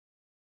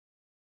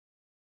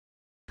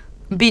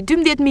Mbi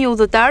 12.000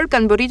 udhëtar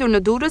kanë mbërritur në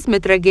Durrës me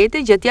tragete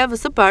gjatë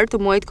javës së parë të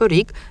muajit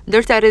korrik,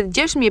 ndërsa rreth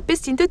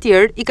 6.500 të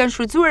tjerë i kanë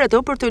shfrytzuar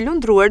ato për të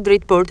lundruar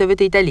drejt porteve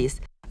të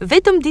Italisë.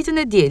 Vetëm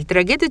ditën e diel,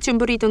 tragetet që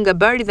mbërritën nga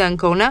Bari dhe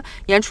Ancona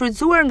janë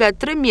shfrytzuar nga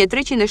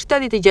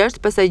 3.376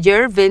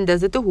 pasagjerë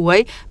vendas dhe të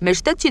huaj me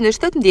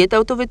 717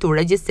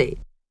 autovetura gjithsej.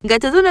 Nga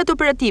të dhënat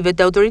operative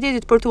të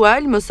autoritetit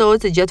portual,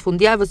 mësohet se gjatë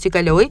fundjavës që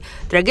kaloi,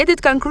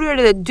 tragetet kanë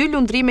kryer edhe 2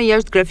 lundrime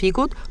jashtë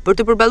grafikut për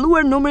të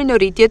përballuar numrin në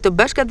rritje të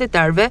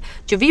bashkëdhetarëve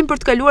që vijnë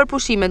për të kaluar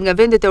pushimet nga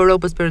vendet e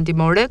Europës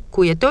Perëndimore,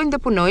 ku jetojnë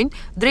dhe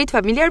punojnë, drejt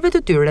familjarëve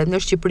të tyre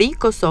në Shqipëri,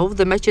 Kosovë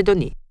dhe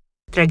Maqedoni.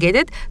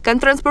 Tragetet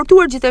kanë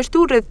transportuar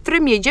gjithashtu rreth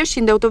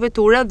 3.600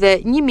 autovetura dhe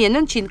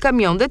 1.900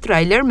 kamion dhe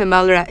trailer me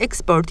mallra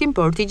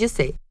eksport-import i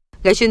gjithsej.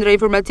 Nga qendra e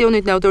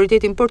informacionit në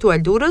autoritetin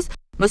portual Durrës,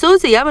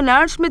 mësohet se javën e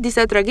ardhshme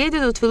disa tragete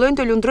do të fillojnë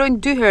të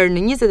lundrojnë 2 herë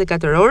në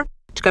 24 orë,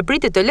 çka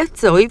pritet të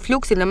lehtësojë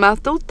fluksin e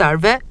madh të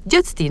udhëtarëve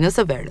gjatë stinës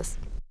së verës.